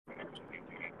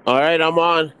All right, I'm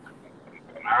on.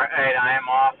 All right, I am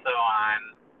also on.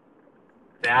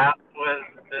 That was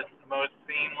the most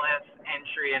seamless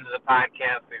entry into the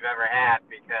podcast we've ever had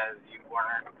because you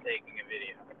weren't taking a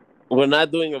video. We're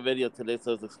not doing a video today,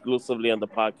 so it's exclusively on the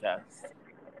podcast.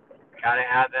 Gotta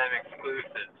have them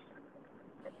exclusives.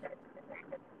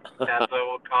 That's what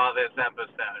we'll call this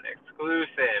episode.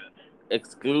 Exclusives.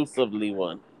 Exclusively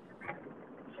one.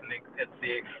 It's the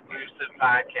exclusive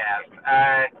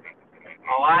podcast.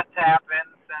 A lot's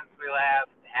happened since we last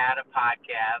had a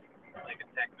podcast, like a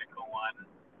technical one.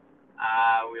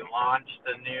 We launched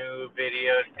a new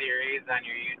video series on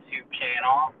your YouTube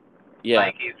channel, Yeah.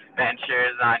 Mikey's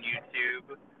Adventures on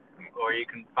YouTube, or you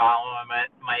can follow him at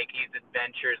Mikey's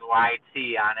Adventures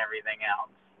YT on everything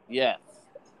else. Yes.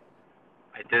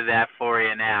 I did that for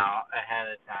you now ahead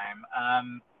of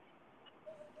time.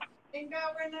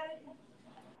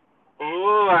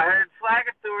 Ooh, I heard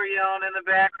Flagator yelling in the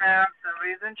background.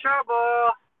 Somebody's in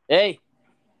trouble. Hey,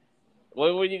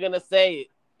 what were you gonna say?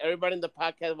 Everybody in the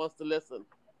podcast wants to listen.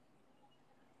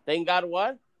 Thank God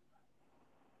what?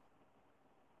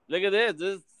 Look at this.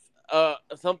 This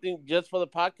is something just for the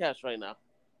podcast right now.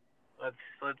 Let's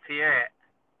hear it.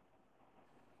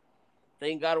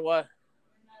 Thank God what?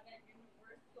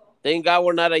 Thank God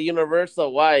we're not at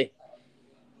Universal. Why?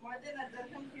 More than a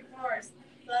dozen people are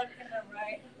stuck in the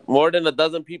ride. More than a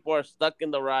dozen people are stuck in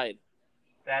the ride.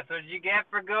 That's what you get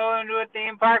for going to a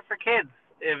theme park for kids.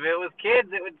 If it was kids,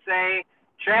 it would say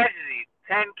tragedy.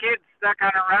 10 kids stuck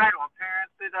on a ride while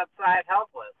parents sit outside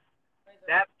helpless.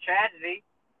 That's tragedy.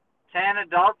 10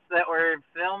 adults that were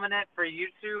filming it for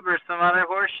YouTube or some other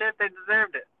horse shit, they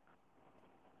deserved it.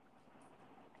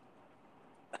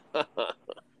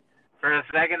 For a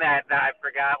second, I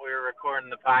forgot we were recording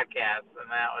the podcast, and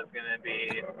that was going to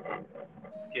be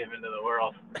given to the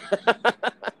world.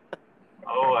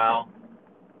 Oh well.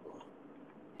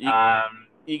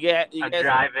 You get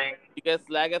driving. You get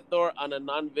Slagathor on a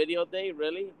non-video day,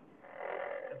 really?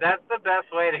 That's the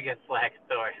best way to get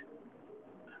Slagathor.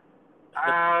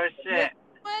 Oh shit.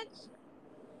 What?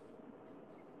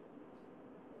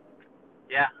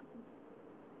 Yeah.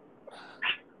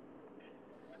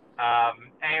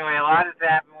 Anyway, a lot has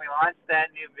happened. We launched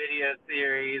that new video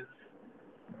series.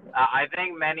 I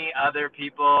think many other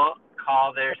people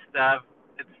call their stuff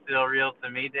 "It's Still Real to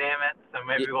Me," damn it. So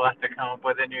maybe we'll have to come up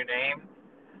with a new name.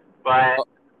 But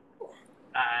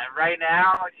right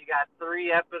now, you got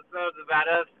 3 episodes about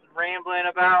us rambling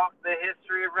about the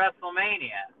history of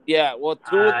WrestleMania. Yeah, well,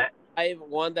 2. I have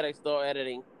 1 that I still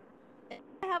editing.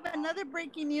 I have another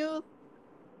breaking news.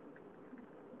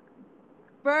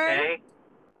 First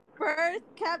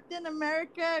Captain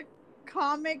America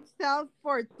comic sells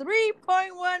for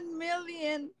 $3.1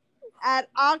 million at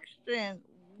auction.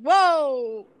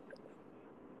 Whoa!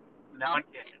 No one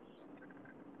cares.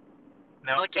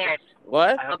 No one cares.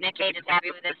 What? I hope Nick Cage is happy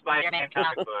with this Spider-Man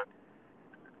comic book.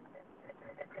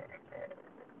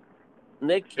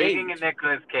 Nick Cage. Speaking of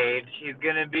Nicolas Cage, he's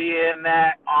going to be in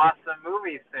that awesome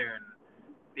movie soon.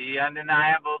 The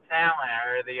Undeniable Talent,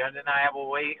 or The Undeniable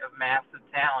Weight of Massive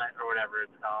Talent, or whatever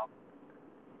it's called.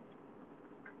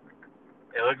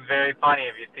 It looks very funny.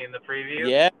 Have you seen the preview?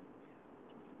 Yeah.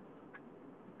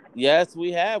 Yes,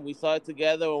 we have. We saw it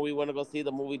together when we went to go see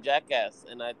the movie Jackass,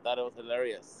 and I thought it was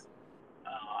hilarious.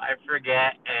 I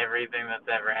forget everything that's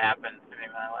ever happened to me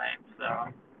in my life,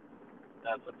 so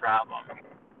that's the problem.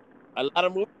 A lot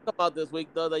of movies come out this week,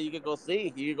 though, that you can go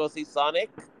see. You can go see Sonic.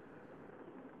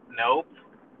 Nope.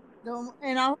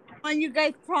 And all you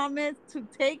guys promised to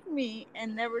take me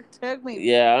and never took me.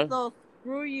 Yeah. So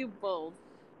screw you both.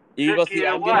 You can go see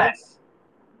Ambulance.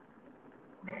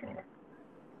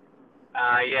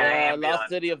 Yeah, Lost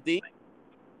City of D.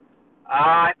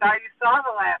 I thought you saw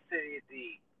The Last City of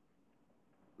D.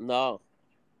 No.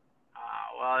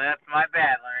 Well, that's my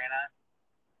bad, Lorena.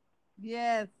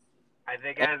 Yes. I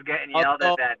think I was getting yelled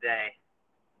at that day.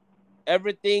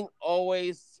 Everything,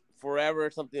 Always, Forever,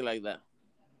 something like that.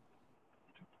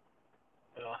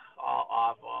 Ugh, all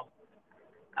awful.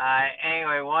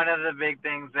 Anyway, one of the big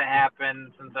things that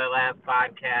happened since our last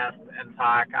podcast and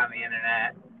talk on the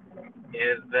internet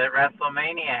is that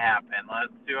WrestleMania happened.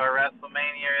 Let's do our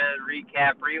WrestleMania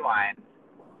recap rewind.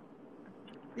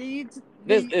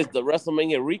 This is the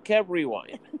WrestleMania recap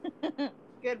rewind.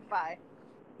 Goodbye.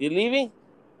 You leaving?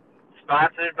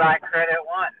 Sponsored by Credit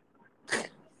One.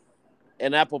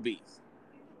 And Applebee's.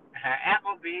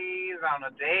 Applebee's on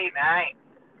a day night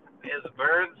is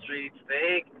Bird Street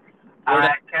Steak. We're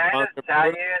I kind of tell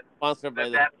you sponsored by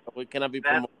that. We cannot be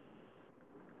promoted.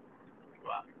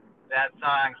 Well, that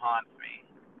song haunts me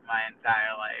my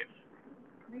entire life.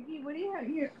 Mickey, what do you have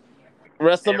here?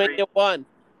 WrestleMania 1.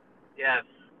 Yes.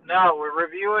 No, we're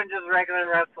reviewing just regular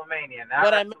WrestleMania, not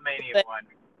What I meant to WrestleMania say, 1.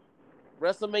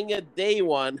 WrestleMania Day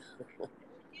 1,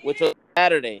 which was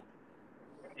Saturday.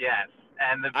 Yes.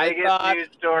 And the I biggest thought, news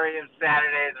story of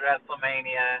Saturday's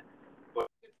WrestleMania was,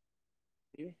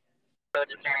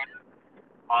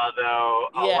 although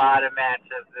a yeah, lot of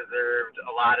matches deserved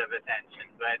a lot of attention,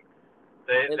 but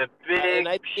and the big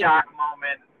and shock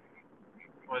moment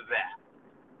was that.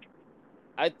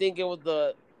 I think it was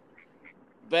the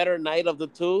better night of the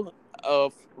two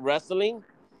of wrestling,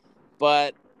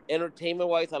 but entertainment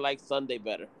wise, I like Sunday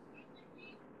better.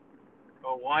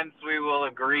 But once we will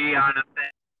agree on a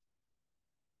thing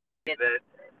that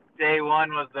day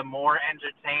 1 was the more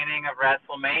entertaining of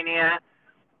WrestleMania,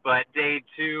 but day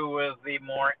 2 was the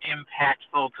more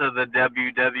impactful to the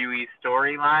WWE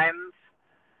storylines,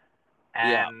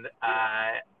 Yeah, and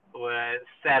was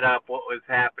set up what was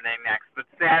happening next. But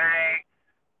Saturday,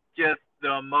 just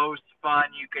the most fun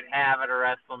you could have at a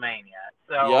WrestleMania.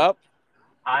 So yup.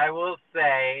 I will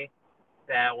say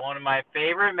that one of my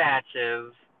favorite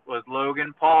matches was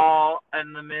Logan Paul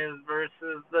and The Miz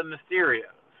versus the Mysterios.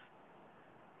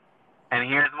 And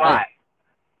here's why.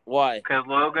 Why? Because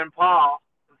Logan Paul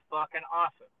is fucking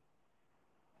awesome.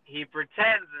 He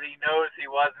pretends that he knows he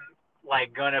wasn't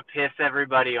like gonna piss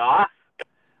everybody off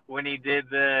when he did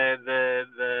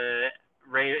the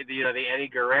Eddie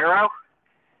Guerrero.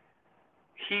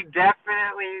 He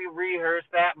definitely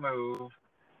rehearsed that move.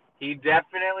 He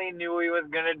definitely knew he was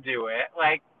gonna do it.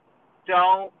 Like,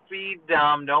 don't be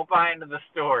dumb. Don't buy into the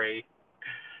story.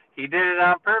 He did it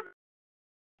on purpose,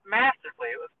 masterfully.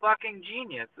 It was fucking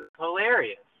genius. It's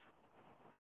hilarious.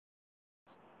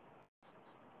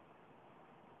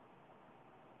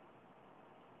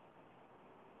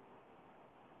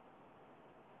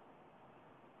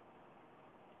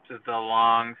 Just a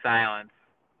long silence.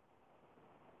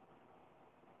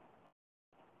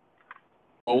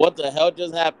 Well, what the hell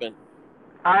just happened?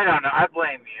 I don't know. I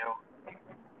blame you.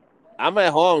 I'm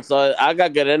at home, so I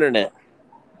got good internet.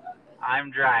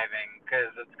 I'm driving because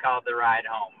it's called the ride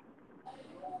home.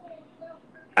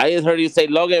 I just heard you say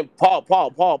Logan Paul,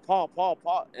 Paul, Paul, Paul, Paul,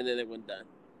 Paul, and then it went done.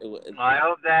 Well, I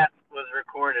hope that was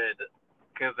recorded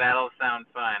because that'll sound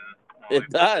fun when we It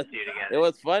put the does. two together. It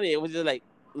was funny. It was just like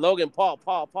Logan Paul,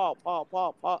 Paul, Paul, Paul,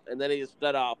 Paul, Paul, and then he just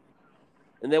shut off.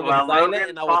 And then it was Well, silent, Logan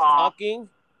and I was Paul, talking,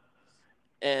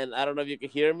 and I don't know if you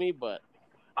could hear me, but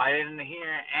I didn't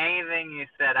hear anything you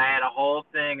said. I had a whole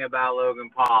thing about Logan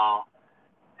Paul,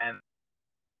 and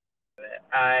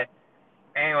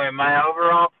anyway, my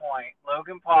overall point: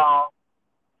 Logan Paul,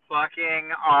 fucking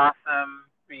awesome,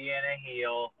 being a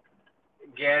heel,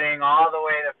 getting all the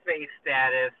way to face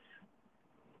status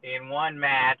in one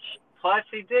match. Plus,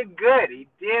 he did good. He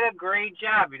did a great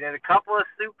job. He did a couple of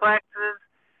suplexes.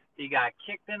 He got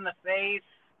kicked in the face.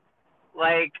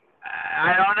 Like,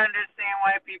 I don't understand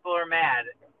why people are mad.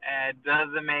 It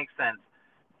doesn't make sense.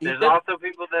 he There's did. also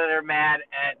people that are mad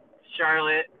at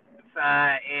Charlotte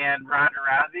and Ronda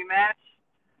Rousey match,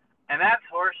 and that's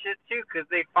horseshit too, because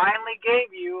they finally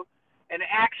gave you an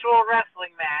actual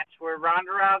wrestling match where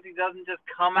Ronda Rousey doesn't just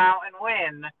come out and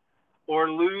win or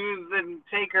lose and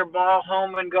take her ball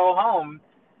home and go home.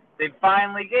 They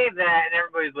finally gave that, and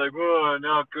everybody's like, "Oh,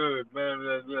 not good." Blah,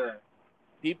 blah, blah.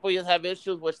 People just have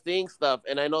issues with seeing stuff,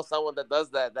 and I know someone that does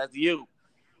that. That's you.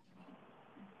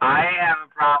 I have a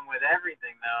problem with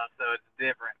everything though, so it's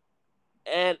different.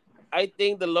 And I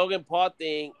think the Logan Paul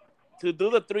thing, to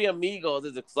do the three amigos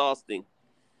is exhausting.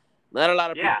 Not a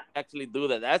lot of people Yeah, actually do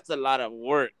that. That's a lot of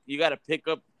work. You got to pick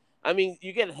up. I mean,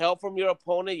 you get help from your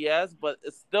opponent, yes, but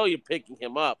it's still you're picking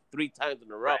him up 3 times in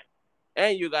a row, right.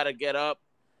 and you got to get up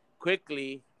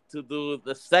quickly to do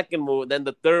the second move, then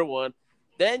the third one,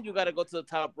 then you got to go to the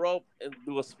top rope and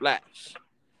do a splash.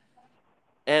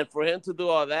 And for him to do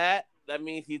all that, that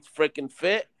means he's freaking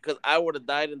fit. Because I would have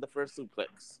died in the first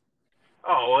suplex.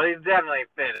 Oh well, he's definitely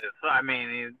fit. So I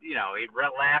mean, he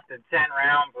lasted 10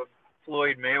 rounds with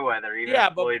Floyd Mayweather, even if Yeah,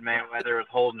 but Floyd Mayweather was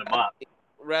holding him up.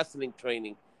 wrestling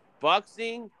training,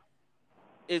 boxing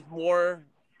is more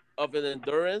of an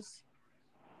endurance.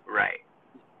 Right.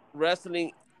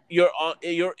 Wrestling,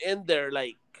 you're in there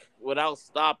like without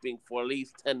stopping for at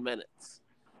least 10 minutes.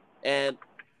 And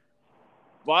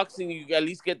boxing, you at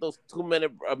least get those 2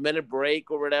 minute a minute break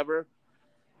or whatever,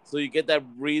 so you get that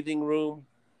breathing room.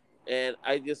 And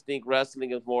I just think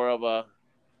wrestling is more of a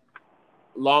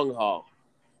long haul.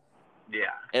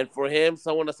 Yeah. And for him,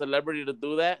 someone a celebrity to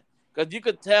do that, because you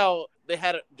could tell they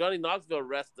had Johnny Knoxville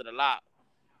rested a lot.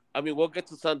 I mean, we'll get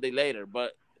to Sunday later,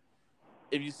 but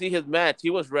if you see his match,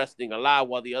 he was resting a lot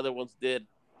while the other ones did.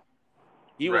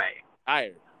 He was Right.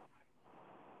 tired.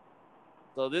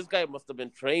 So this guy must have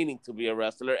been training to be a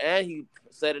wrestler, and he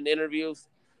said in interviews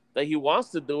that he wants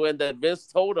to do it, and that Vince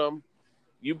told him,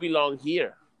 "You belong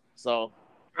here." So,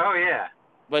 Oh yeah.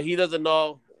 but he doesn't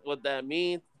know what that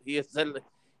means. He said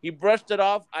he brushed it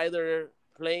off, either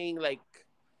playing like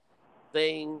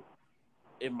saying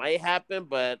it might happen,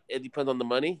 but it depends on the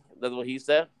money. That's what he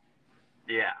said,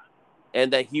 Yeah.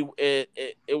 and that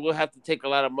it will have to take a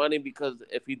lot of money because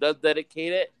if he does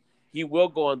dedicate it, he will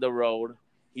go on the road,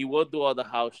 he will do all the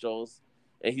house shows,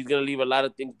 and he's gonna leave a lot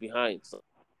of things behind. So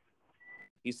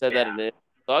he said that Yeah. in it.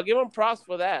 So I'll give him props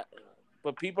for that,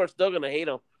 but people are still gonna hate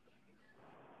him.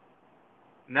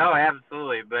 No,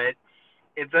 absolutely. But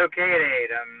it's okay to hate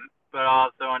him, but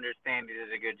also understand he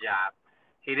did a good job.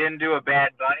 He didn't do a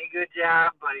Bad Bunny good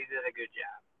job, but he did a good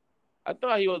job. I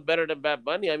thought he was better than Bad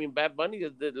Bunny. I mean, Bad Bunny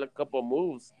just did a couple of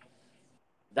moves.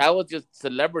 That was just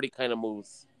celebrity kind of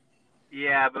moves.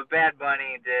 Yeah, but Bad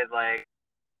Bunny did like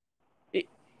He-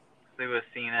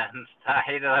 Lucina and stuff.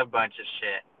 He did a bunch of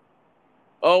shit.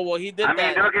 oh well, he I did mean,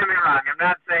 that. don't get me wrong. I'm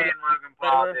not saying Logan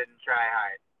Paul Whatever. didn't try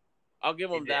hard. I'll give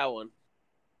He him did. that one.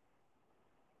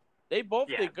 They both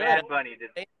Yeah, did good. Bad Bunny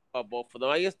did. Both of them.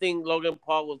 I just think Logan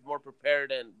Paul was more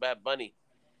prepared than Bad Bunny.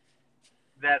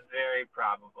 That's very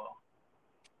probable.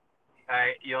 All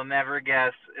right, you'll never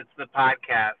guess. It's the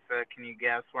podcast. So can you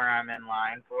guess where I'm in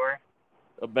line for?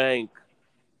 A bank.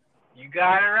 You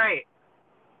got it right.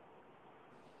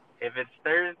 If it's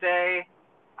Thursday,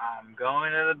 I'm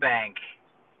going to the bank.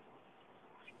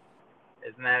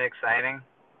 Isn't that exciting?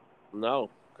 No,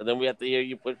 because then we have to hear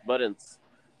you push buttons.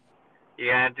 You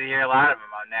have to hear a lot of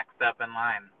them on Next Up in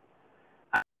Line.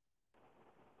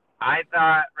 I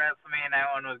thought WrestleMania Night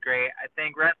 1 was great. I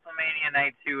think WrestleMania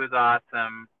Night 2 was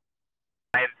awesome.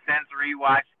 I've since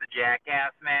rewatched the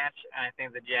Jackass match, and I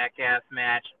think the Jackass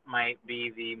match might be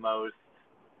the most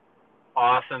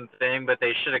awesome thing, but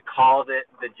they should have called it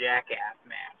the Jackass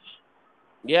match.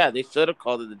 Yeah, they should have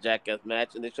called it the Jackass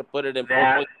match, and they should put it in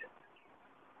That 4.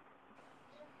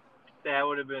 that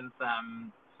would have been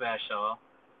something special.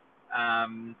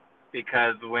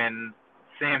 Because when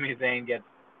Sami Zayn gets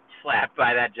slapped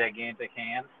by that gigantic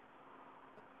hand,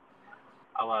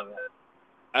 I love it.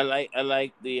 I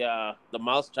like the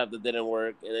mousetrap that didn't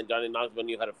work, and then Johnny Knoxville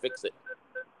knew how to fix it.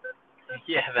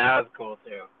 Yeah, that was cool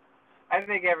too. I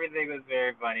think everything was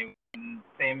very funny. When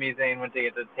Sami Zayn went to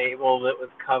get the table that was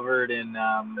covered in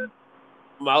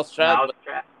Mousetrap,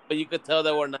 mousetrap. but you could tell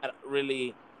they were not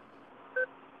really.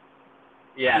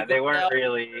 Yeah, You could they weren't tell,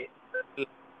 really.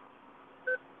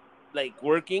 like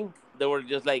working. They were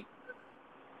just like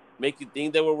make you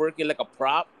think they were working like a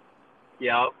prop.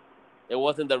 Yep. It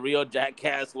wasn't the real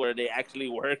Jackass where they actually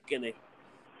work and it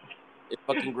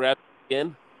fucking grabs you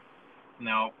in.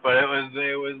 No, but it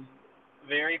was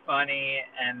very funny,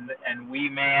 and Wee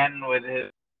Man with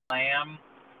his slam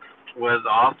was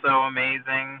also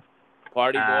amazing.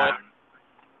 Party boy.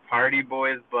 Party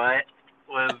Boy's butt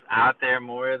was out there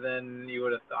more than you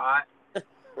would have thought.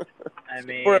 I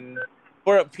mean,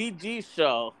 for a PG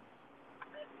show.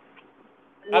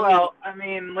 well, I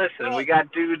mean, listen, we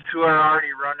got dudes who are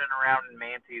already running around in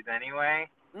manties anyway.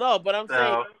 No, but I'm So,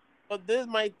 saying, but this is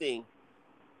my thing.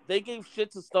 They gave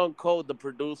shit to Stone Cold, the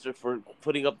producer, for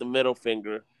putting up the middle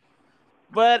finger.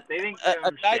 But they didn't a give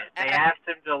him guy shit. They asked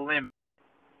him to limit.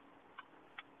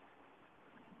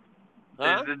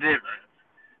 Huh? There's a difference.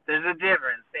 There's a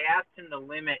difference. They asked him to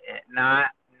limit it, not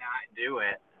do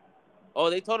it. Oh,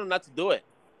 they told him not to do it.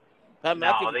 Pat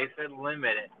No, McAfee. they said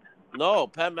limit it. No,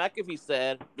 Pat McAfee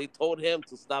said they told him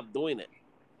to stop doing it.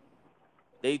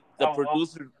 The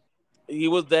producer, he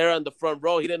was there on the front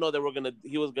row. He didn't know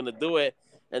he was gonna do it,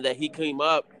 and that he came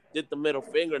up, did the middle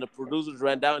finger, and the producers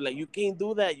ran down like, "You can't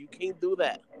do that. You can't do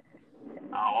that."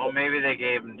 Oh, well, maybe they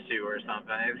gave him 2 or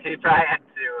something. He probably had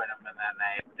 2 in him and that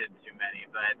night. Did too many,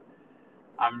 but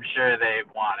I'm sure they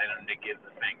wanted him to give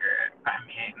the finger. I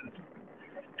mean,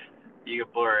 you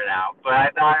could blur it out. But I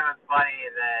thought it was funny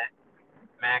that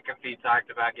McAfee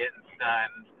talked about getting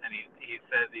stunned, and he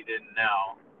says he didn't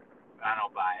know. I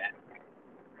don't buy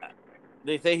it.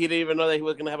 They say he didn't even know that he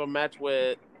was gonna have a match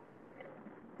with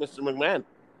Mr. McMahon.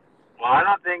 Well, I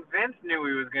don't think Vince knew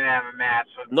he was going to have a match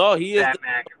with He is Pat the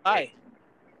McAfee. guy.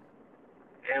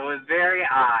 It was very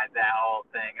odd, that whole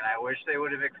thing, and I wish they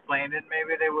would have explained it.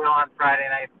 Maybe they will on Friday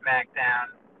Night SmackDown,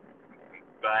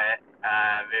 but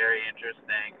very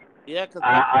interesting. Yeah,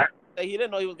 because he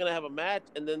didn't know he was gonna have a match,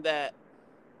 and then that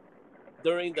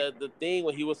during the thing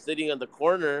when he was sitting in the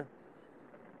corner,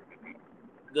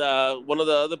 one of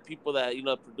the other people that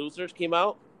producers came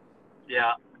out.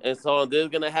 Yeah. And so this is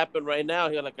gonna happen right now.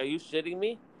 He was like, "Are you shitting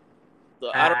me?"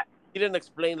 So he didn't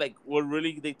explain like what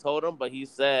really they told him, but he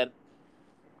said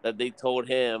that they told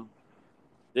him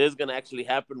this is gonna actually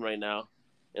happen right now,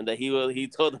 and that he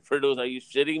told the producer, "Are you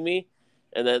shitting me?"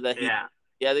 And then that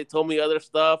Yeah. they told me other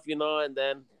stuff, and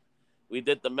then we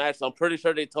did the match. So I'm pretty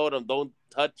sure they told him, "Don't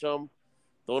touch him,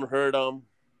 don't hurt him,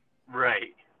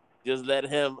 Right. just let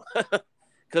him,"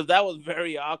 because that was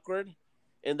very awkward,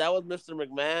 and that was Mr.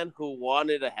 McMahon who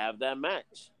wanted to have that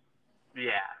match.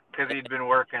 Yeah, because he'd been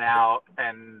working out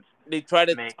and They tried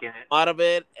to talk making him it. out of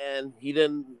it, and he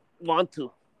didn't want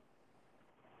to.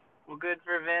 Well, good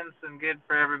for Vince and good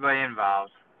for everybody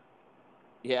involved.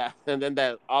 Yeah, and then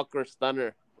that awkward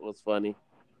stunner was funny.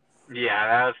 Yeah,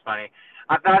 that was funny.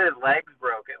 I thought his legs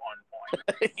broke at one point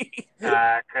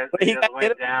because he He just got hit.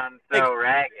 went down so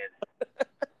ragged.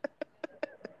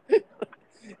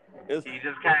 He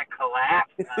just kind of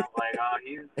collapsed, and I was like, "Oh,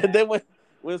 he's dead." And then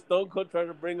when Stone Cold tried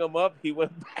to bring him up, he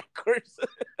went backwards.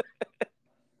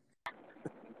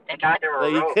 Thank God there were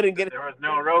Like, he ropes. couldn't If get it. there was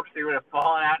no ropes, he would have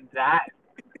fallen out and died.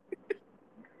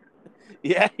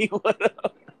 Yeah, he went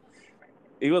up.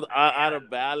 He was out of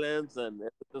balance, and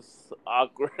it was just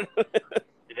awkward.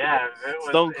 Yeah,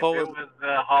 Stone if it Cold was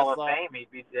the Hall of was. Fame,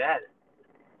 he'd be dead.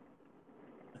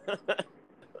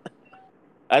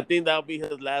 I think that'll be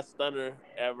his last stunner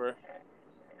ever.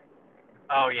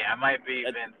 Oh yeah, it might be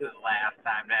Vince's last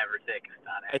time to ever take a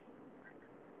stunner.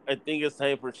 I think it's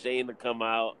time for Shane to come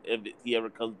out if he ever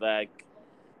comes back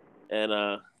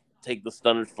and take the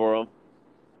stunners for him.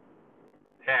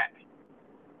 Okay.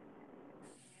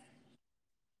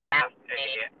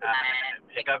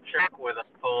 A pickup truck with a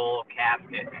full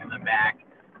casket in the back,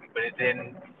 but it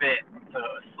didn't fit, so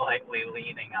it was slightly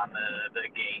leaning on the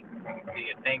gate. Do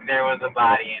you think there was a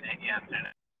body in it? Yes or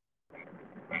no?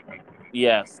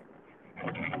 Yes.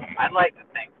 I'd like to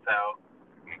think so.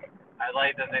 I'd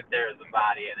like to think there was a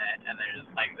body in it, and they're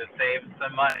just like, to save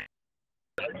some money,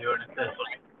 they're doing it this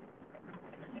way.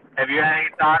 Have you had any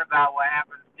thought about what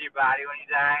happens to your body when you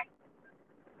die?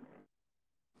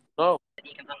 No.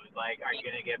 Like, are you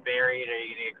gonna get buried? Are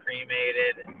you gonna get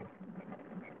cremated?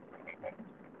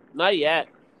 Not yet.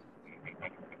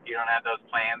 You don't have those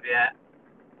plans yet?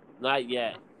 Not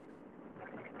yet.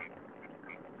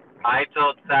 I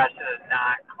told Sasha to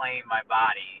not claim my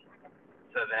body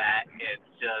so that it's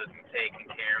just taken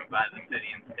care of by the city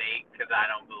and state, because I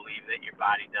don't believe that your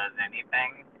body does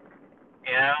anything.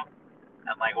 You know?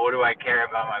 I'm like, what do I care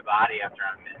about my body after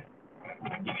I'm dead?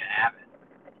 You can have it.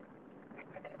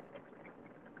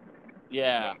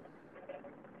 Yeah.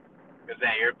 Is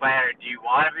that your plan, or do you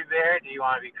want to be buried, or do you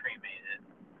want to be cremated?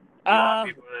 Do you want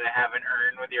people to have an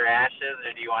urn with your ashes,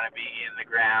 or do you want to be in the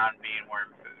ground being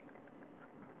worm food?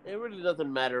 It really doesn't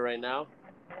matter right now.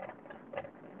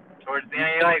 Towards the end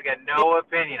of your life, you got no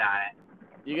opinion on it.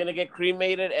 You're gonna get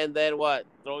cremated and then what?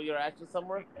 Throw your ashes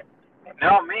somewhere?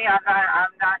 No, me, I'm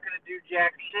not gonna do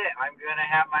jack shit. I'm gonna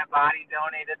have my body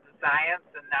donated to science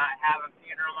and not have a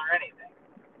funeral or anything.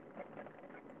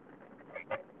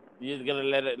 You're gonna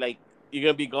let it you're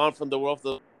gonna be gone from the world.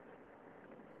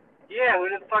 Yeah, who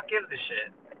the fuck gives a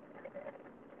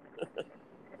shit?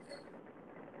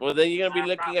 Well, then you're gonna be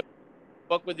looking at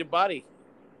fuck with your body.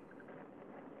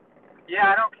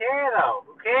 Yeah, I don't care though.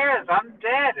 Who cares? I'm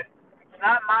dead. It's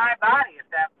not my body at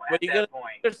that point. But you're gonna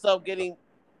see yourself getting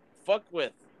fucked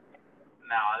with.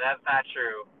 No, that's not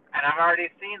true. And I've already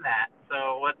seen that.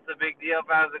 So what's the big deal if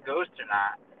I was a ghost or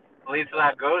not? At least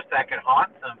without ghosts, I could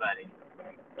haunt somebody.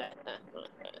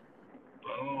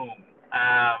 Boom.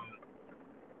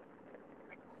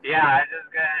 Yeah,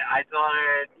 I told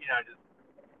her, just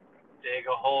dig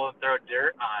a hole and throw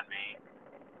dirt on me.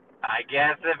 I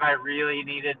guess if I really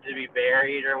needed to be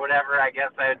buried or whatever, I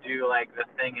guess I would do like the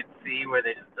thing at sea where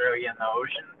they just throw you in the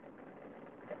ocean.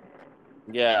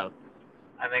 Yeah.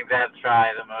 I think that's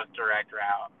probably the most direct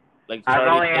route. Like I was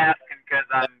only asking because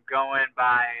I'm going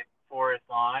by Forest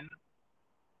Lawn.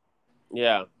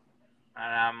 Yeah.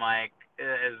 And I'm like,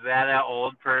 is that an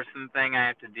old person thing I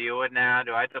have to deal with now?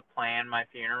 Do I have to plan my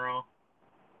funeral?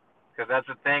 Because that's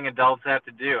a thing adults have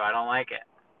to do. I don't like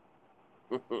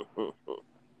it.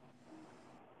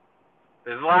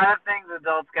 There's a lot of things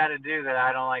adults got to do that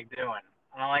I don't like doing.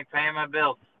 I don't like paying my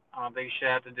bills. I don't think you should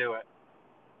have to do it.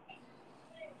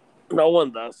 No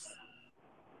one does.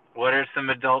 What are some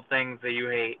adult things that you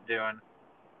hate doing?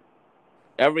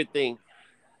 Everything.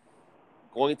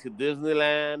 Going to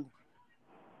Disneyland.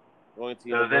 Going to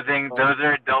Those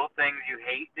are adult things you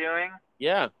hate doing?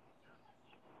 Yeah.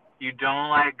 You don't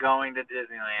like going to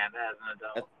Disneyland as an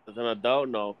adult? As an adult,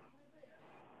 no.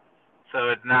 So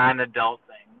it's not an adult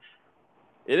thing.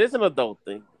 It is an adult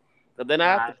thing. But then I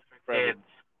have to pay for kids.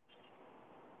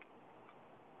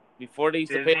 Before they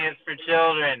used Disney to pay. is for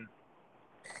children.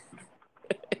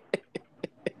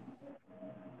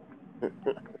 Okay.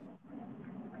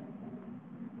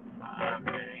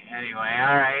 Anyway,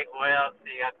 all right. What else do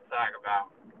you got to talk about?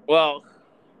 Well,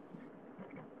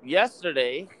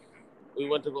 yesterday we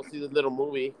went to go see this little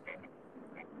movie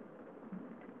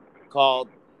called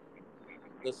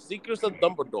The Secrets of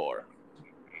Dumbledore.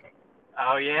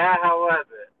 Oh yeah, how was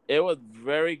it? It was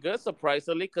very good,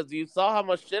 surprisingly, because you saw how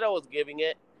much shit I was giving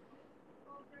it,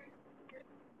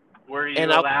 Were and you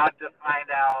allowed to find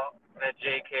out that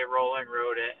J.K. Rowling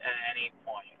wrote it at any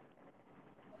point?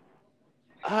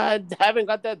 I haven't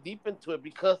got that deep into it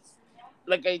because,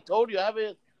 like I told you, I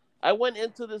haven't. I went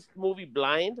into this movie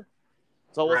blind,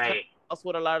 so I was kind Right. of lost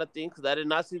with a lot of things because I did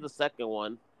not see the second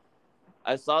one.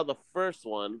 I saw the first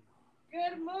one,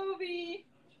 Good movie.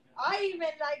 I even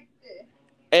liked it.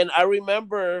 and I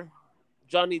remember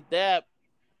Johnny Depp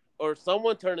or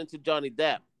someone turned into Johnny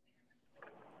Depp,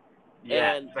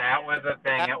 Yes, and that was a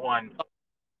thing at one.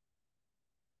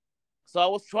 so I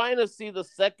was trying to see the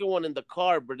second one in the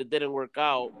car, but it didn't work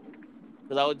out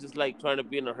because I was just like trying to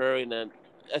be in a hurry, and then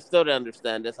I still didn't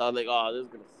understand this. I was like, "Oh, this is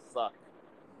gonna suck."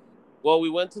 Well, we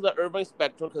went to the Irvine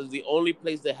Spectrum because the only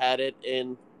place they had it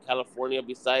in California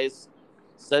besides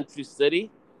Century City.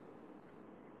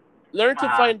 Learned to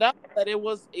Uh-huh. find out that it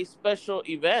was a special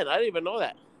event. I didn't even know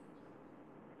that.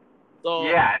 So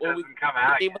Yeah, it when we doesn't come they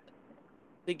out gave us, yet.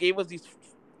 they gave us these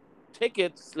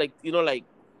tickets, like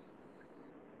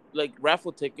like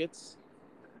raffle tickets.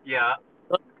 Yeah.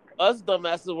 Us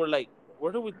dumbasses were like,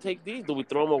 "Where do we take these? Do we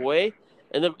throw them away?"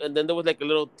 And then there was like a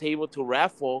little table to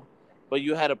raffle, but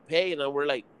you had to pay. And then we're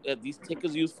like, "These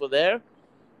tickets used for there?"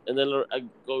 And then I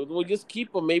go, "Well, just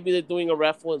keep them. Maybe they're doing a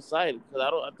raffle inside because I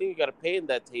don't. I think you got to pay in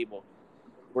that table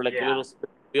for like a Yeah. little spin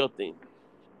wheel thing."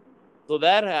 So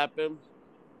that happened.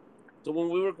 So when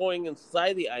we were going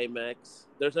inside the IMAX,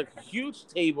 there's a huge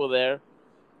table there,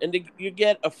 and you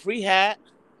get a free hat,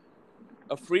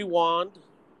 a free wand,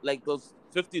 like those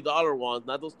 $50 wands,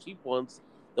 not those cheap ones,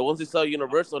 the ones they sell at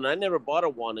Universal. And I never bought a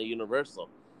wand at Universal.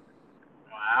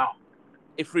 Wow.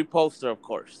 A free poster, of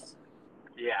course.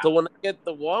 Yeah. So when I get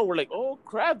the wand, we're like, "Oh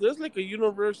crap! There's like a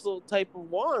Universal type of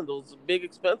wand, those big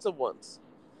expensive ones."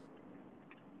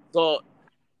 So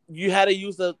you had to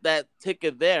use that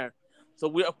ticket there. So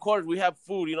we, of course, we have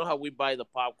food. You know how we buy the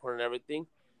popcorn and everything.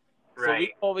 So we Right.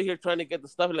 go over here trying to get the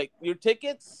stuff. Like, "Your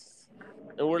tickets?"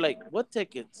 And we're like, "What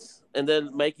tickets?" And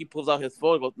then Mikey pulls out his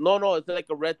phone and goes, "No, no, it's like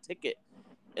a red ticket."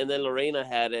 And then Lorena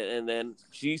had it, and then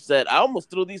she said, "I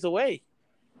almost threw these away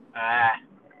Ah.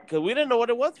 because we didn't know what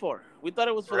it was for. We thought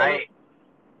it was for the little." Right.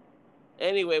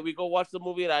 Anyway, we go watch the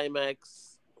movie at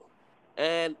IMAX,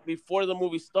 and before the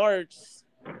movie starts,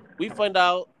 we find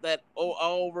out that all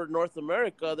over North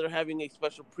America they're having a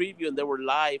special preview, and they were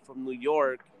live from New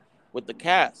York with the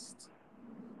cast.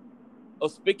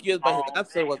 Auspicious by his Oh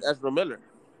absence was man. Ezra Miller.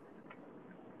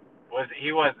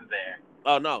 He wasn't there?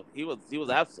 Oh no, he was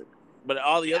absent, but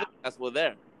all the other Yeah. cast were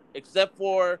there, except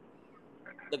for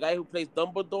the guy who plays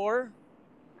Dumbledore.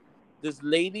 This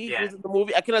lady Yeah. who's in the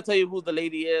movie. I cannot tell you who the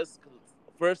lady is. 'Cause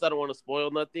first, I don't want to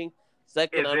spoil nothing.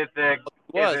 Second, Is I don't it the know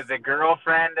who it is it was. the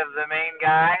girlfriend of the main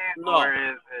guy, or No,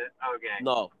 is it okay?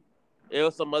 no, it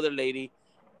was some other lady,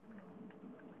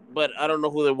 but I don't know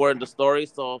who they were in the story.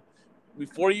 So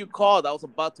before you called, I was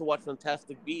about to watch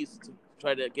Fantastic Beasts to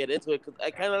try to get into it because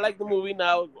I kind of like the movie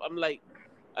now. I'm like,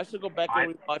 I should go back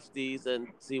and I, rewatch these and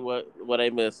see what I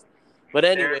missed. But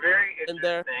they're anyway, very in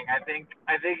there, interesting.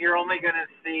 I think you're only gonna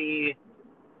see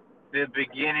the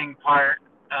beginning part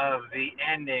of the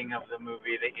ending of the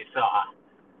movie that you saw.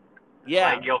 Like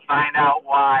yeah, you'll find out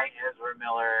why Ezra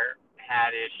Miller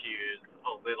had issues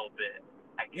a little bit,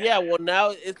 I yeah. guess. Well,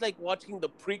 now it's like watching the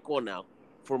prequel now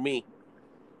for me.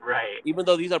 Right. Even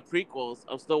though these are prequels,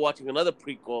 I'm still watching another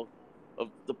prequel of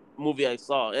the movie I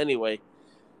saw. Anyway,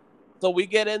 so we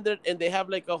get in there and they have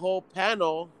like a whole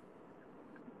panel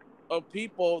of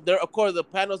people. There, of course, the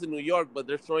panel's in New York, but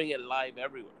they're showing it live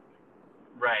everywhere.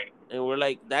 Right. And we're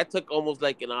like, that took almost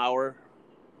like an hour,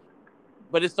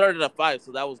 but it started at 5,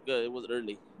 so that was good. It was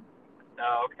early.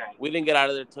 Oh, okay. We didn't get out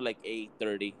of there till like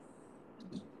 8:30,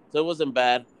 so it wasn't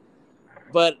bad.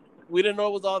 But we didn't know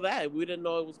it was all that. We didn't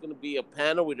know it was gonna be a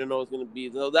panel. We didn't know it was gonna be.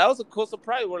 So that was a cool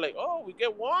surprise. We're like, "Oh, we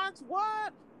get wands?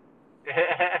 What?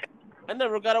 I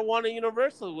never got a wand at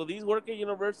Universal. Will these work at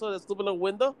Universal? That stupid little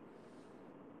window?"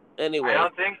 I Anyway,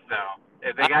 don't think so.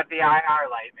 If they I, got the IR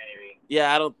light, maybe.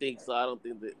 yeah, I don't think so. I don't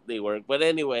think that they work. But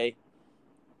anyway,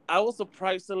 I was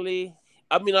surprisingly.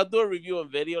 I mean, I'll do a review and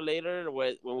video later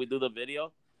when we do the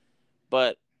video,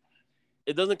 but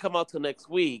it doesn't come out till next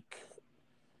week.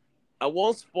 I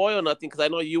won't spoil nothing because I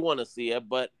know you want to see it,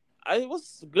 but it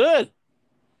was good.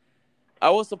 I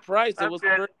was surprised. It That's was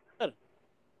good. very good.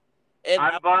 And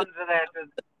I'm bummed that I have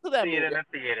to to that see it in movie,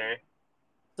 the theater.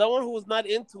 someone who was not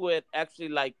into it actually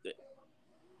liked it.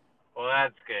 Well,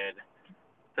 that's good.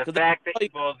 The 'Cause fact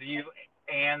that both you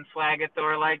and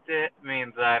Swagathor liked it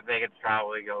means I think it's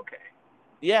probably okay.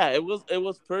 yeah, it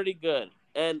was pretty good.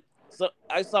 And so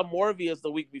I saw Morbius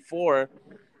the week before,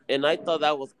 and I thought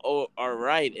that was all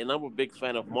right. And I'm a big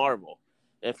fan of Marvel,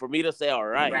 and for me to say all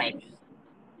right, Right.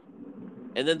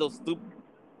 and then those stupid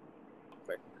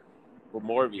for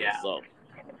Morbius. Yeah. So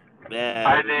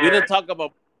yeah, Are we didn't there? talk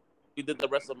about we did the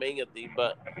WrestleMania thing,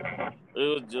 but it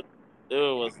was just it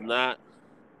was not.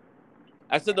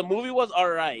 I said the movie was all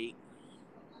right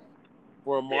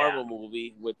for a Yeah. Marvel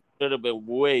movie, which should have been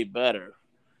way better,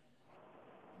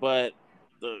 but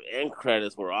the end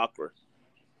credits were awkward.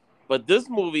 But this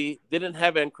movie didn't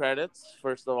have end credits,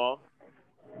 first of all,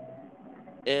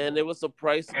 and it was Good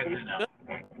surprisingly to know.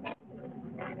 good.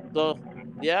 So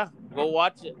yeah, go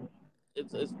watch it.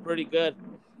 It's pretty good.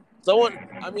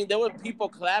 I mean, there were people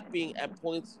clapping at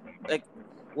points. Like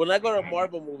when I go to a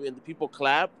Marvel movie and the people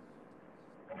clap,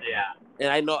 Yeah. and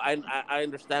I know I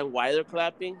understand why they're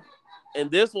clapping. And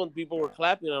this one, people were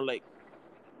clapping. I'm like,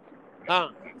 huh,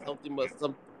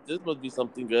 this must be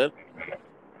something good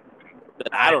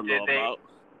that I don't know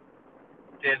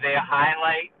Did they about.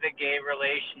 highlight the gay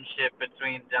relationship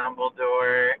between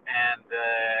Dumbledore and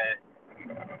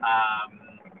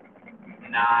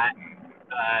not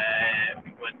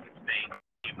what's his name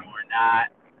or not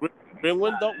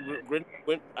Grinwald, though, uh,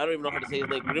 I don't even know how to say his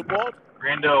name. Grinwald.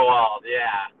 Grindelwald?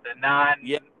 Yeah, the non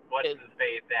Yeah, what's his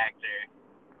face actor.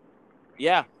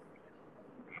 yeah,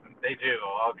 They do.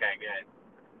 Okay, good.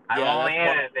 I'm yeah. only That's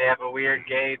in part. it. They have a weird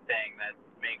gay thing that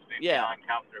makes me feel Yeah,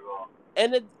 uncomfortable.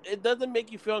 and it doesn't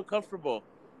make you feel uncomfortable.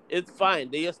 It's fine.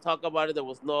 They just talk about it. There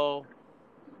was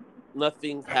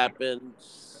nothing happened.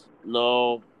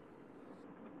 No,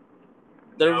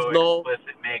 there was No no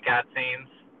explicit makeout scenes.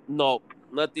 no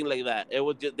nothing like that. It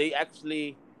was just they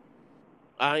actually.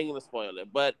 I ain't gonna spoil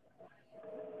it, but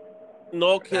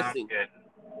no Sounds kissing. good.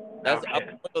 I'll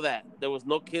Okay. spoil that. There was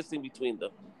no kissing between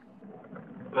them.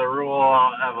 The rule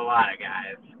of a lot of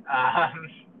guys.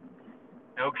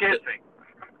 No kissing.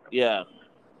 Yeah,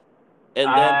 and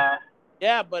then Uh,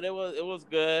 yeah, but it was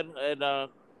good, and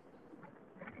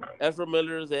Ezra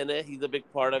Miller's in it. He's a big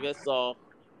part of it. So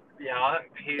yeah,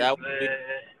 that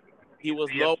he he's was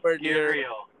the nowhere obscure near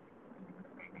heel.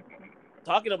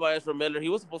 talking about Ezra Miller. He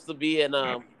was supposed to be in.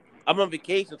 I'm on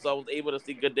vacation, so I was able to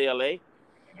see Good Day LA,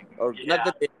 or not Yeah.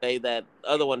 Good Day LA. That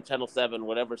other one, Channel 7,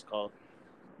 whatever it's called.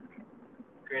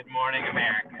 Good Morning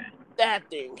America. That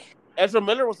thing. Ezra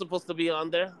Miller was supposed to be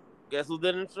on there. Guess who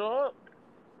didn't show up?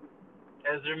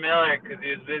 Ezra Miller, because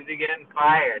he was busy getting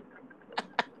fired.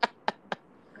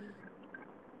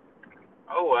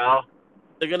 Oh well.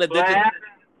 They're gonna What happened?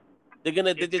 They're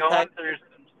gonna He's digitize going through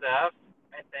some stuff,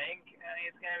 I think, and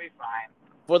he's gonna be fine.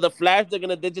 for the Flash. They're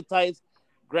gonna digitize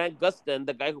Grant Gustin,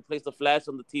 the guy who plays the Flash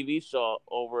on the TV show,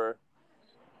 over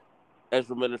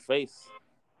Ezra Miller's face.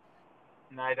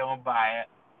 And I don't buy it.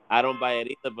 I don't buy it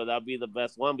either, but that'll be the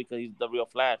best one because he's the real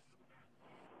Flash.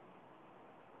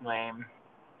 Lame.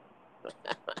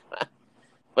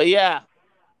 But yeah,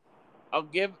 I'll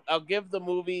give the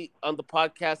movie on the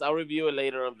podcast. I'll review it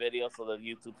later on video so that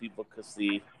YouTube people can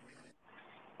see.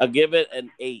 I'll give it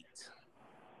an 8.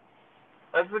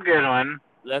 That's a good one.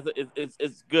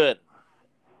 It's good.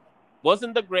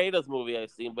 Wasn't the greatest movie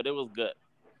I've seen, but it was good.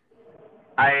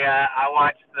 I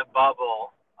watched The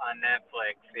Bubble on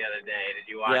Netflix the other day. Did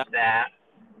you watch Yeah. that?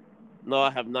 No, I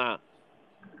have not.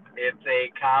 It's a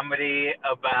comedy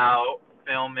about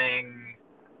filming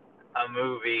a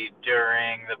movie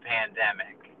during the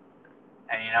pandemic.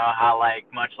 And you know how,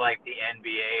 like, much like the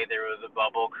NBA, there was a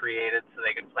bubble created so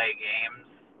they could play games?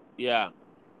 Yeah.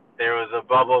 There was a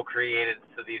bubble created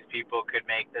so these people could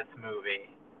make this movie.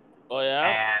 Oh yeah.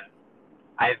 And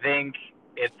I think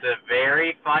it's a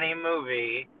very funny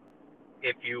movie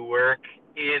if you work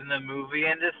in the movie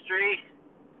industry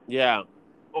Yeah.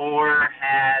 or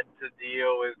had to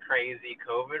deal with crazy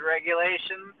COVID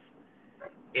regulations.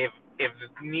 If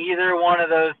neither one of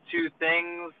those two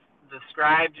things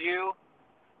describes you,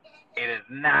 it is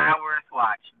not worth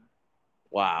watching.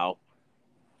 Wow.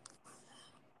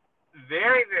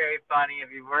 Very, very funny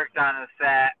if you worked on a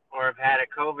set or have had a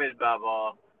COVID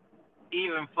bubble.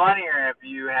 Even funnier if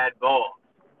you had both.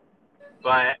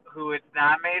 But who it's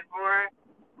not made for?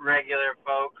 Regular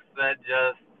folks that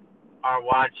just are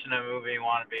watching a movie and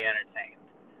want to be entertained.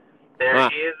 There Huh.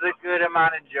 is a good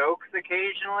amount of jokes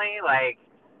occasionally, like,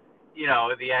 you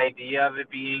know, the idea of it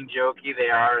being jokey, they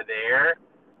are there.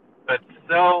 But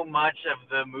so much of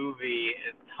the movie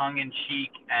is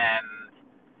tongue-in-cheek and,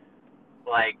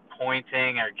 like,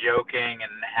 pointing or joking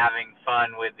and having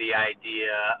fun with the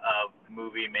idea of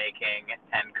movie making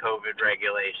and COVID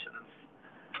regulations.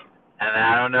 And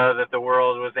I don't know that the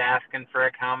world was asking for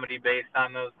a comedy based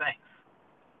on those things.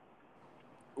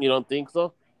 You don't think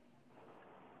so?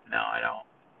 No, I don't.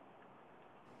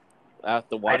 I have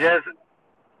to watch it.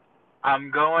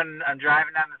 I'm driving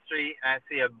down the street and I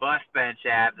see a bus bench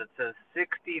ad that says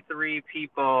 63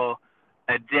 people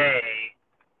a day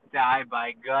die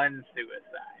by gun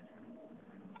suicide.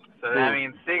 So that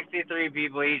means 63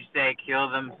 people each day kill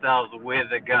themselves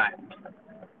with a gun.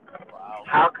 Wow.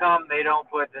 How come they don't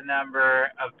put the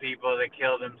number of people that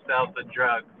kill themselves with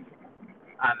drugs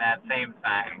on that same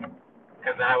sign?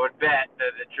 Because I would bet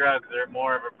that the drugs are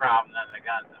more of a problem than the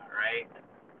guns are, right?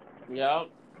 Yeah.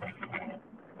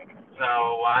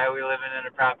 So why are we living in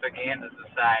a propaganda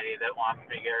society that wants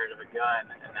to get rid of a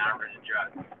gun and not rid of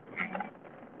drugs?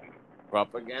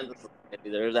 Propaganda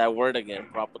society. There's that word again.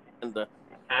 Propaganda.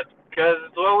 That's because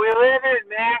it's what we live in,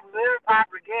 man. We live in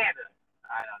propaganda.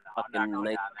 I don't know. I'm not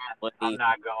going on that. I'm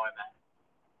not going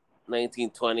there.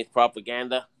 1920s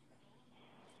propaganda.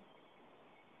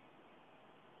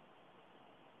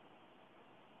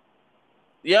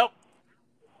 Yep.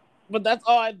 But that's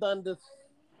all I've done this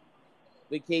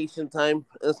vacation time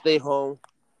and stay home.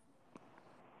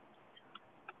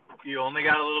 You only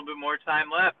got a little bit more time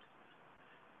left.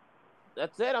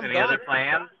 That's it. I'm Any done. other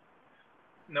plans?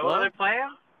 No other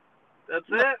plans? That's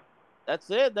it? That's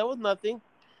it. That was nothing.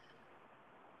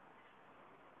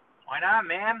 Why not,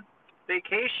 man?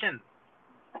 Vacation.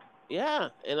 Yeah,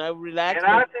 and I relaxed. Get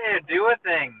out there, do a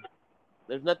thing.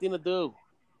 There's nothing to do.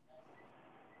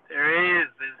 There is.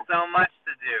 There's so much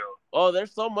to do. Oh,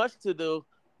 there's so much to do.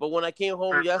 But when I came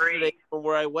home yesterday from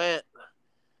where I went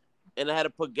and I had to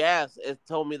put gas, it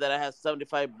told me that I had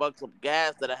 $75 of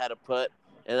gas that I had to put.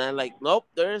 And I'm like, nope,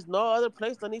 there is no other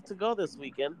place I need to go this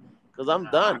weekend because I'm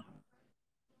done.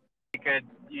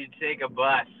 You take a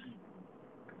bus.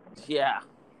 Yeah.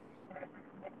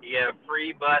 You get a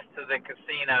free bus to the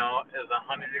casino. It's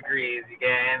 100 degrees. You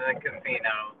get into the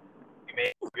casino.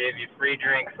 You give you free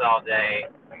drinks all day.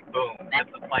 Boom. That's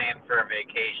a plan for a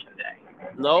vacation day.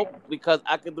 Nope, because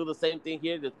I could do the same thing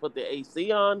here. Just put the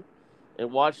AC on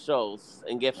and watch shows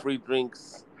and get free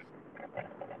drinks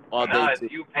all day too.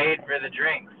 You paid for the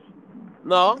drinks.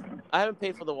 No, I haven't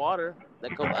paid for the water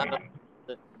that comes out of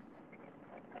the...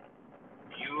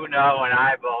 You know and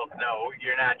I both know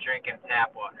you're not drinking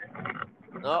tap water.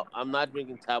 No, I'm not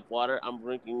drinking tap water. I'm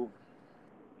drinking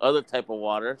other type of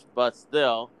water, but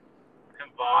still.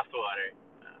 Boss water.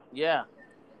 Yeah.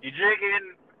 You're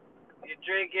drinking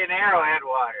Arrowhead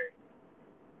water.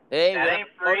 Hey, that ain't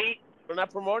free. We're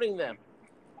not promoting them.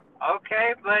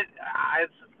 Okay, but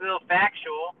it's still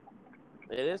factual.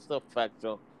 It is still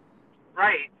factual.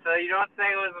 Right, so you don't say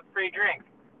it was a free drink.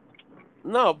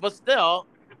 No, but still,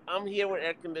 I'm here with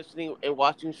air conditioning and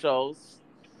watching shows.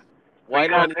 Why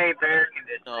don't you pay for air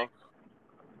conditioning?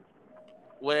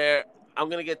 Where I'm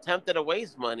going to get tempted to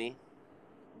waste money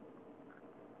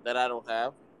that I don't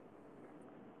have.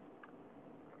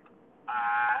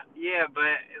 Yeah,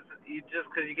 but just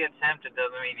because you get tempted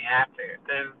doesn't mean you have to.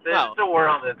 There's a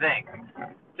world of things.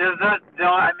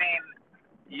 I mean,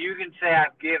 you can say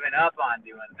I've given up on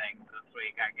doing things this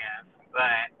week, I guess,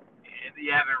 but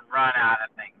you haven't run out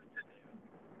of things to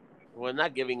do. We're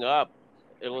not giving up.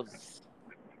 It was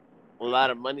a lot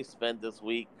of money spent this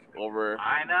week over.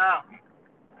 I know.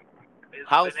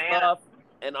 House stuff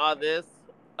and all this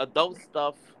adult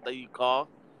stuff that you call.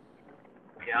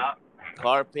 Yeah.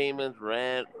 Car payments,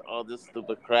 rent, all this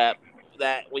stupid crap.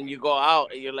 That when you go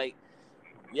out and you're like,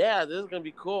 yeah, this is gonna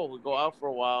be cool. We go out for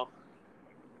a while.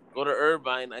 Go to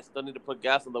Irvine. I still need to put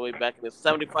gas on the way back, and it's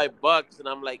 $75, and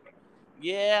I'm like,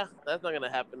 yeah, that's not gonna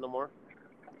happen no more.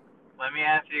 Let me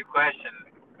ask you a question.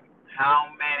 How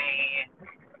many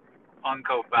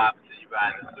Funko Pops did you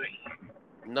buy this week?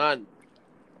 None.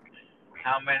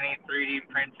 How many 3D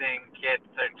printing kits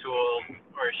or tools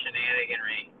or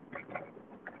shenaniganry?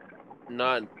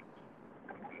 None.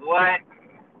 What?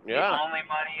 Yeah. The only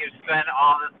money you spend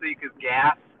all this week is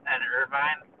gas and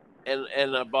Irvine?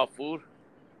 And I bought food.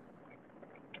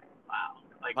 Wow.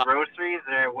 Like groceries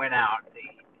or went out to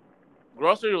eat?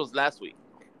 Grocery was last week.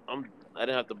 I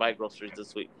didn't have to buy groceries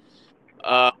this week.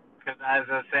 Because as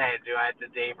I say, do I have to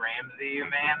Dave Ramsey you,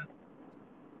 man?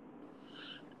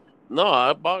 No,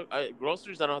 I bought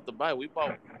groceries. I don't have to buy. We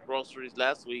bought groceries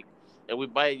last week, and we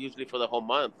buy it usually for the whole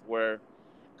month.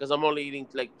 Because I'm only eating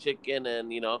like chicken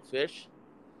and fish.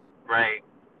 Right.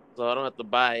 So I don't have to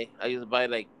buy. I used to buy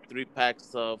like 3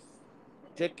 packs of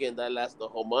chicken that lasts the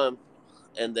whole month,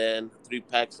 and then 3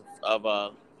 packs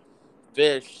of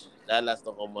fish that lasts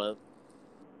the whole month.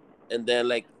 and then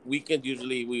like weekend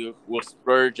usually we will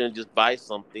splurge and just buy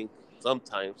something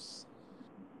sometimes.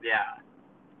 Yeah.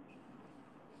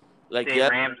 Like Dave yeah,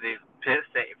 Ramsey's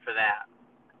pissed at you for that.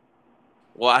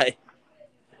 why?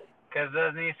 Because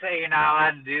doesn't he say you're not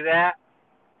allowed to do that?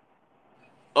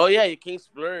 Oh yeah, you can't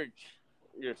splurge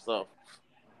yourself.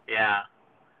 Yeah.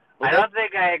 Well, I don't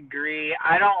think I agree.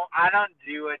 I don't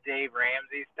do a Dave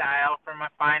Ramsey style for my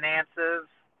finances,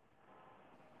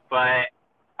 but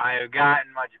I've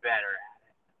gotten much better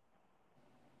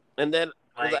and then at it.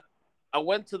 because Like, I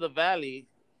went to the valley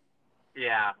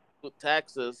yeah. with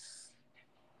taxes,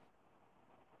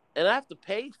 and I have to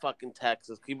pay fucking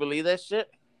taxes. Can you believe that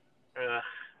shit? Ugh.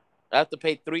 I have to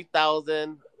pay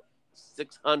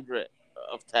 3,600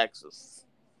 of taxes.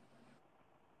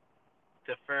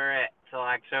 Defer it till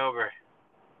October.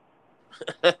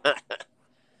 Have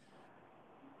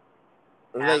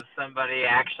Like, somebody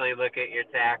actually look at your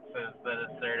taxes that is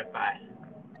certified.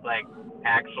 Like,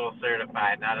 actual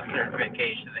certified, not a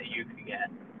certification that you can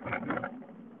get.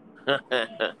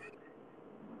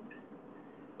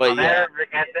 but I'll yeah, never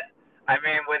forget that. I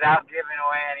mean, without giving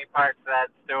away any parts of that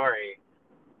story,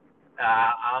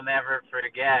 I'll never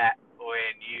forget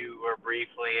when you were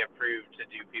briefly approved to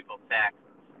do people's taxes.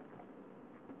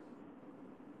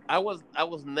 I was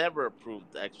never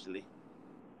approved actually.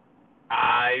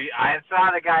 I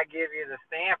saw the guy give you the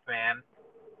stamp, man.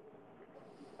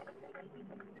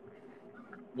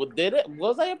 What did it?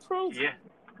 Was I approved?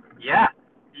 Yeah.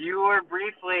 You were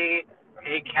briefly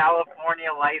a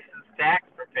California licensed tax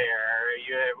preparer.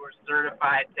 You were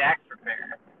certified tax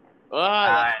preparer. Oh,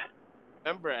 that's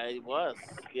remember I was.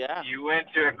 Yeah. You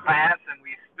went to a class and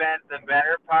we spent the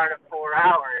better part of 4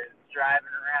 hours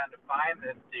driving around to find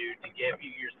this dude to give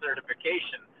you your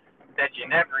certification that you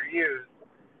never used.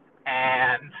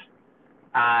 And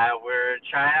we're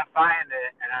trying to find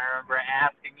it, and I remember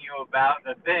asking you about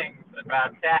the things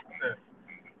about taxes,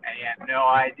 and you had no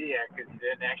idea because you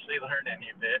didn't actually learn any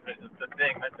of it. It was just the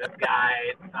thing that this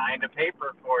guy signed a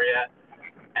paper for you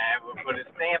and would put a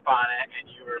stamp on it, and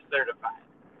you were certified.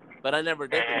 But I never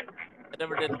did it. I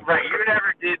never did. Right, you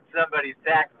never did somebody's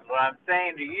taxes. What I'm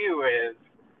saying to you is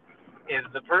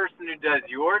the person who does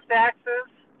your taxes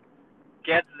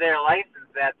gets their license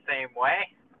that same way.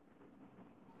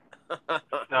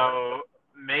 So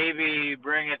maybe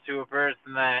bring it to a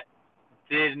person that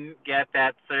didn't get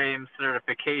that same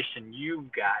certification you've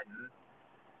gotten,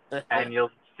 and you'll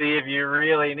see if you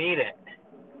really need it.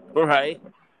 Right.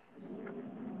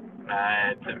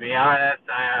 To be honest,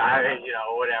 I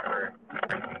whatever.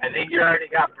 I think you already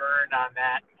got burned on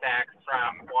that tax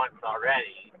front once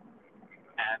already,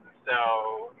 and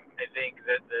so I think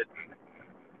that the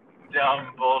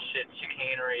dumb bullshit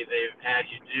chicanery they've had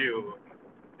you do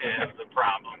is the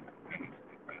problem.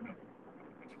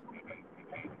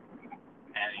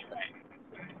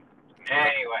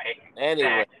 Anyway.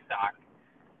 Tax talk.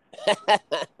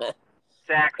 that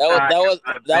Tax was talk that is was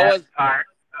the that best was part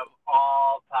of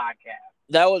all podcasts.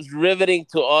 that was riveting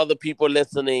to all the people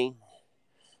listening.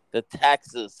 The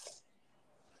taxes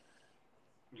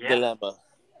dilemma.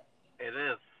 It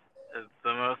is. It's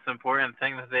the most important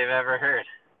thing that they've ever heard.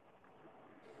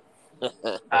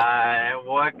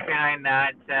 What can I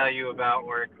not tell you about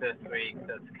work this week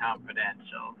that's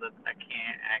confidential? That I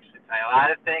can't actually tell you. A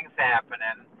lot of things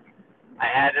happening. I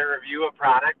had to review a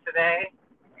product today.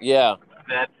 Yeah.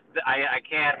 That's I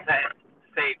can't say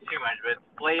too much, but it's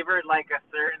flavored like a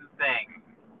certain thing,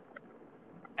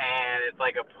 and it's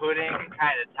like a pudding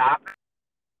kind of topping.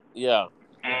 Yeah.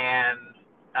 And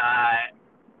I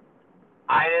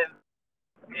didn't.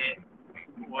 It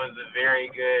was a very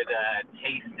good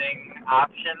tasting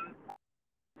option,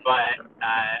 but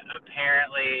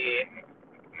apparently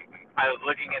I was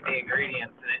looking at the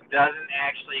ingredients, and it doesn't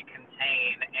actually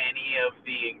contain any of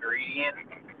the ingredients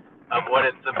of what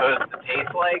it's supposed to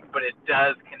taste like, but it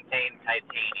does contain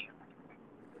titanium.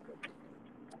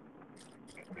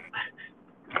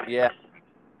 Yeah.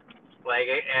 Like,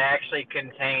 it actually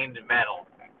contained metal.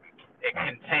 It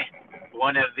contained,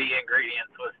 one of the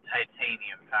ingredients was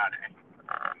titanium powder.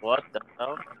 What the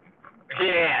hell?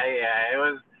 Yeah,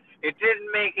 it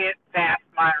didn't make it past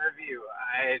my review.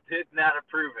 I did not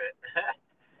approve it.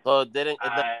 So it didn't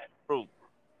approve.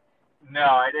 No,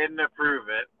 I didn't approve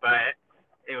it, but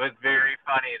it was very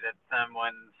funny that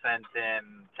someone sent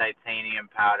in titanium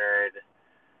powdered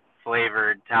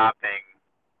flavored topping.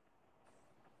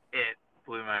 It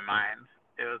blew my mind.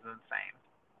 It was insane.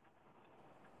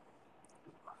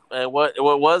 And what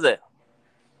was it?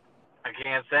 I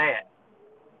can't say it.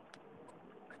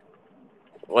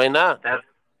 Why not? That's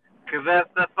because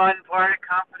that's the fun part of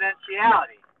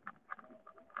confidentiality.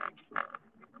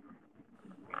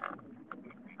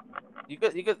 You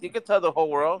could tell the whole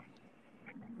world.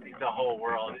 The whole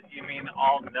world. You mean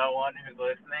all no one who's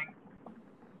listening?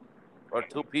 Or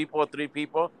two people, or three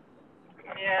people.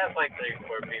 Yeah, it's like 3,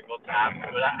 4 people tops.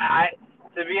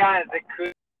 But to be honest, it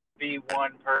could be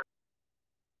one person.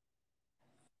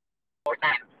 4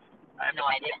 times. I have no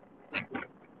idea.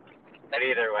 But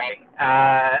either way,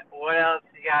 what else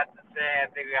you got to say? I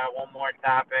think we got one more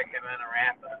topic and then a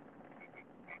wrap up.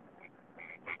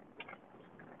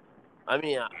 I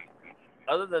mean,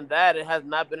 other than that, it has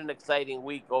not been an exciting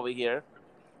week over here.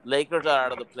 Lakers are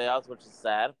out of the playoffs, which is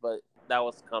sad, but that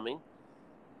was coming.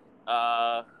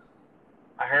 Uh,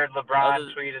 I heard LeBron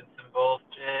other tweeted some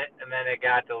bullshit and then it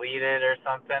got deleted or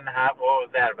something. What was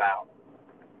that about?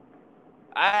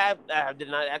 I did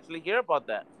not actually hear about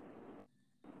that.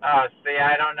 Oh, see,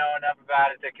 I don't know enough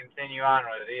about it to continue on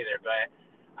with it either, but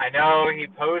I know he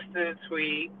posted a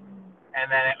tweet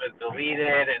and then it was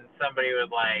deleted, and somebody was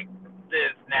like,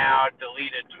 "This now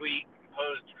deleted tweet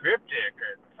posed cryptic"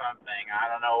 or something. I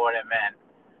don't know what it meant.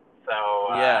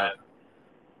 So Yeah.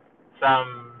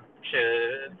 some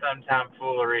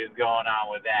tomfoolery is going on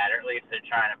with that, or at least they're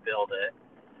trying to build it.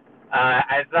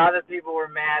 I saw that people were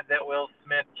mad that Will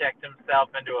Smith checked himself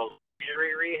into a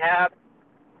luxury rehab,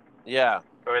 Yeah.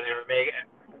 or they were making.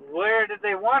 Where did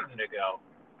they want him to go?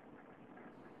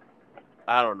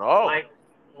 I don't know. Like,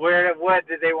 what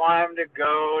did they want him to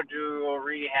go to a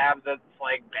rehab that's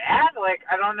like bad? Like,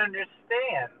 I don't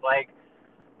understand. Like,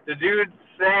 the dude's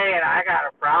saying I got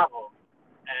a problem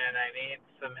and I need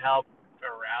some help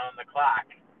around the clock,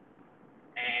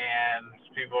 and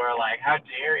people are like, "How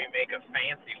dare you make a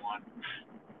fancy one?"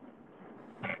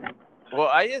 Well,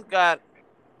 I just got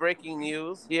breaking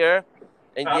news here,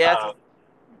 and yes, Uh-oh.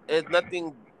 it's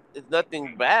nothing. It's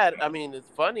nothing bad. I mean,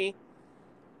 it's funny,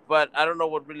 but I don't know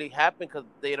what really happened because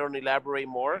they don't elaborate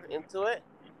more into it.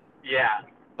 Yeah.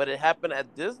 But it happened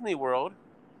at Disney World.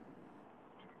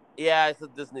 Yeah, it's a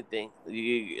Disney thing.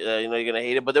 You're gonna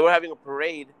hate it, but they were having a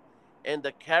parade, and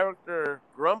the character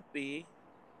Grumpy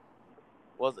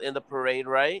was in the parade,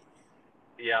 right?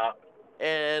 Yeah.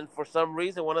 And for some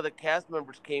reason, one of the cast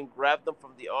members came, grabbed him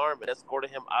from the arm, and escorted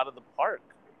him out of the park.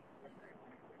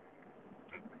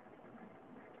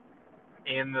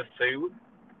 In the suit.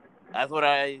 That's what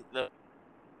I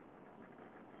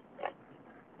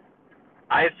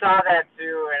saw that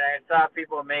too, and I saw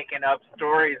people making up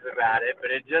stories about it,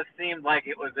 but it just seemed like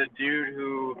it was a dude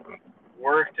who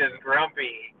worked as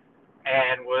Grumpy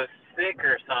and was sick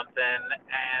or something,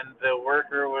 and the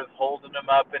worker was holding him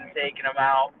up and taking him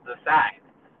out the side.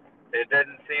 There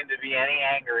didn't seem to be any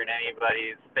anger in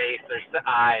anybody's face or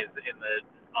eyes in the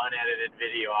unedited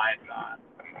video I saw.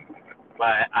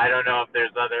 But I don't know if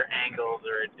there's other angles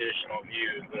or additional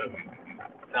views of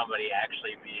somebody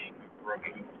actually being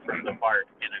removed from the park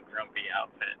in a grumpy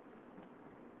outfit.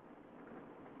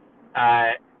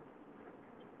 I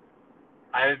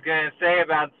was going to say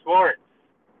about sports.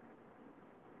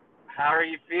 How are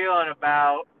you feeling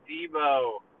about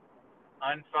Debo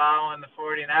unfollowing the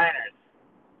 49ers?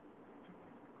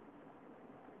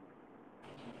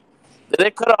 did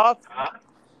it cut off?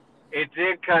 It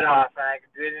did cut off. I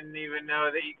didn't even know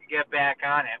that you could get back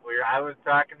on it. I was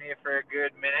talking to you for a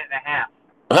good minute and a half.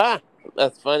 Ah,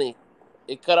 that's funny.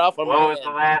 It cut off on What my was end.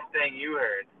 the last thing you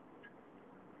heard?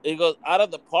 It goes out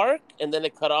of the park, and then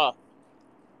it cut off.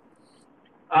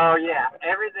 Oh yeah,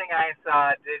 everything I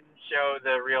saw didn't show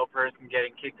the real person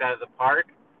getting kicked out of the park.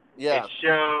 Yeah. It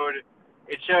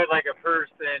showed like a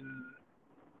person,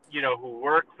 who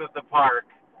works at the park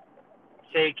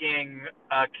taking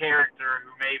a character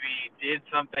who maybe did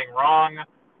something wrong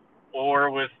or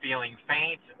was feeling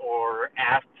faint or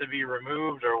asked to be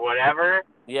removed or whatever,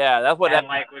 Yeah, that's what and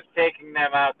happened. was taking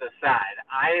them out the side.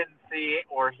 I didn't see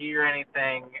or hear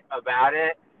anything about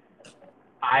it.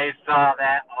 I saw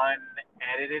that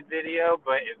unedited video,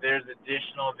 but if there's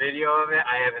additional video of it,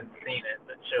 I haven't seen it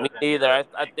that Me shows any of neither.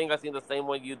 those I things. think I seen the same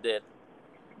one you did.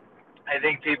 I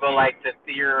think people like to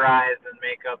theorize and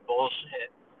make up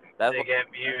bullshit That's to what. get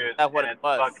views, That's what and it it's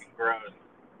was. fucking gross.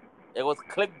 It was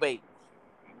clickbait.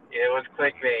 It was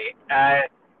clickbait.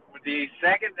 The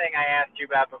second thing I asked you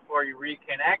about before you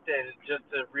reconnected, just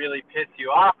to really piss you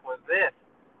off, was this.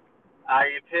 Are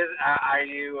you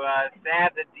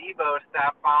sad that Debo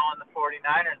stopped following the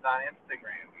 49ers on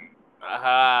Instagram?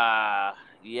 Ah,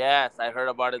 yes, I heard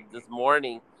about it this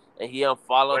morning, and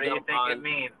What do you think it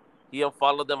means? He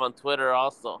unfollowed them on Twitter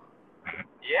also.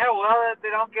 Yeah, well, if they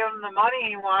don't give him the money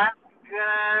he wants, he's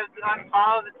gonna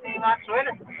unfollow the team on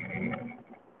Twitter.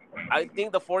 I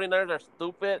think the 49ers are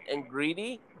stupid and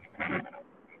greedy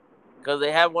because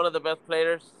they have one of the best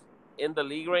players in the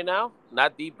league right now.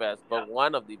 Not the best, Yeah. but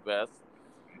one of the best.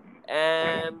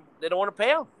 And they don't want to pay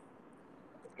him.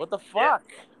 What the fuck?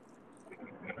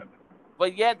 Yeah.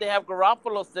 But yet they have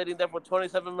Garoppolo sitting there for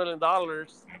 $27 million,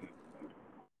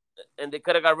 and they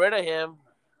could have got rid of him,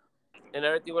 and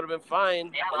everything would have been fine,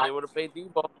 and they would have paid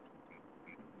Debo.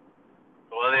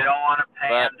 Well, they don't want to pay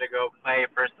But him to go play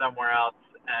for somewhere else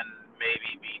and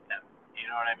maybe beat them. You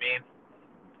know what I mean?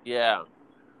 yeah,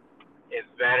 It's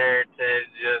better to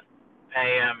just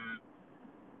pay him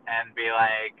and be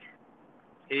like,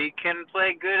 he can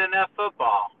play good enough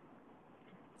football.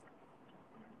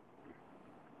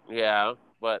 yeah,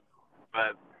 But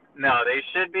no, they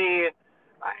should be.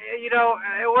 You know,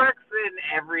 it works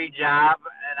in every job,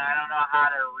 and I don't know how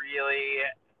to really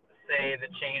say the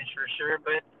change for sure,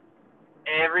 but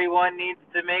everyone needs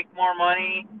to make more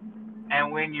money.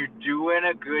 And when you're doing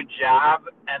a good job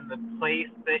and the place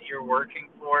that you're working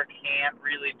for can't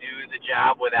really do the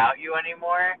job without you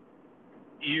anymore,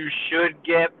 you should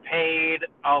get paid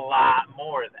a lot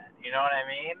more then. You know what I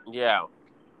mean? yeah,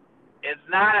 It's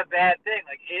not a bad thing.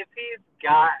 Like, if he's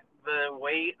got the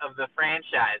weight of the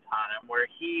franchise on him, where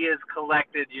he is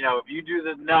collected, you know, if you do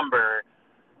the number,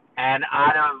 and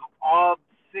out of all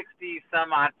 60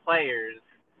 some odd players,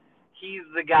 he's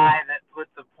the guy that put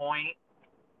the point,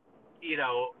 you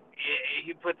know,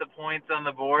 he put the points on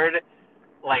the board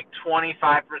like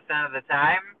 25% of the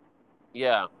time.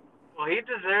 yeah, Well, he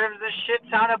deserves a shit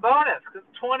ton of bonus because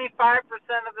 25%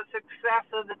 of the success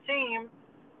of the team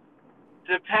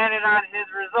depended on his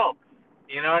results.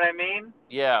 You know what I mean?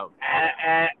 yeah,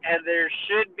 And there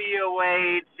should be a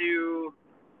way to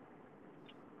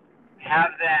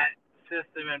have that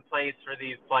system in place for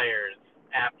these players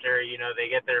after, you know, they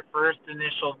get their first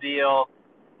initial deal.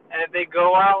 And if they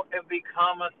go out and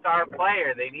become a star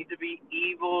player, they need to be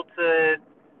able to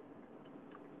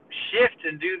shift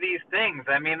and do these things.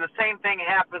 I mean, the same thing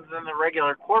happens in the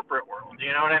regular corporate world.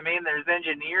 You know what I mean? There's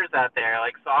engineers out there,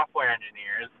 like software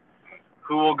engineers,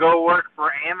 who will go work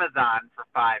for Amazon for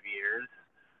 5 years,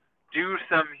 do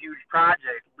some huge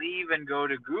project, leave and go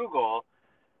to Google.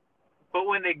 But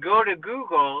when they go to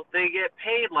Google, they get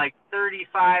paid like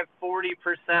 35, 40%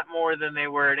 more than they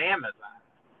were at Amazon.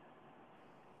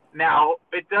 Now,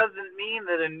 it doesn't mean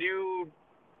that a new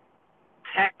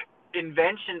tech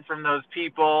invention from those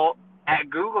people at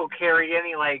Google carried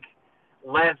any like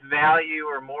less value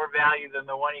or more value than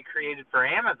the one he created for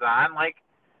Amazon. Like,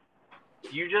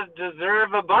 you just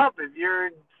deserve a bump. If your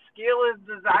skill is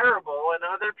desirable and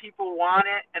other people want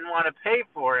it and want to pay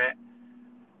for it,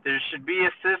 there should be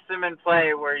a system in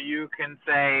play where you can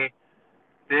say,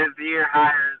 this year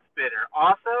highest bidder.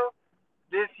 Also,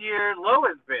 this year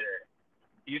lowest bidder.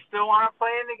 You still want to play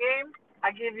in the game?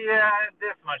 I give you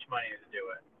this much money to do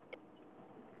it.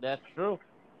 that's true.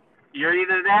 You're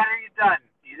either that or you're done.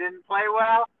 You didn't play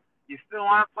well. You still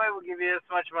want to play? We'll give you this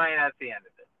much money. That's the end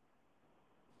of it.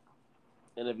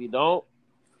 And if you don't,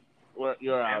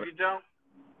 you're out. If you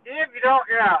don't,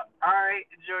 you're out. All right,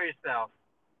 enjoy yourself.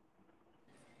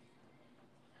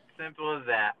 Simple as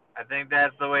that. I think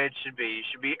that's the way it should be. You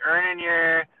should be earning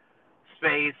your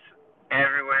space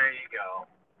everywhere you go.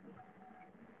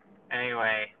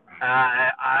 Anyway,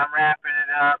 I'm wrapping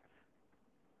it up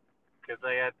because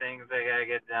I got things I gotta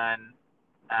get done.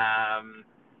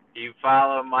 You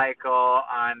follow Michael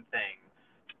on things.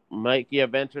 Mikey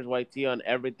Adventures YT on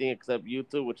everything except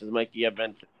YouTube, which is Mikey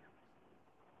Adventures.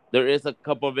 There is a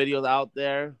couple of videos out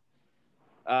there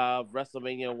of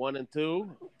WrestleMania 1 and 2.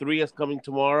 3 is coming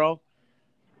tomorrow.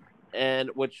 And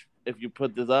which, if you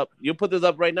put this up, you put this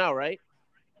up right now, right?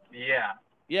 Yeah.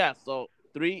 Yeah, so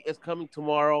 3 is coming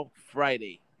tomorrow,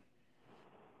 Friday.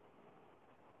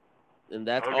 And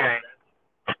that's okay.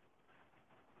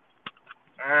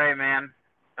 All right, man.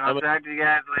 I'll talk to you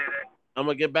guys later. I'm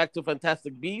going to get back to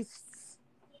Fantastic Beasts.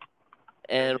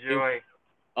 And enjoy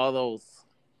all those.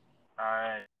 All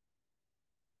right.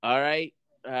 All right.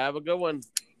 Have a good one.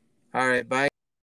 All right. Bye.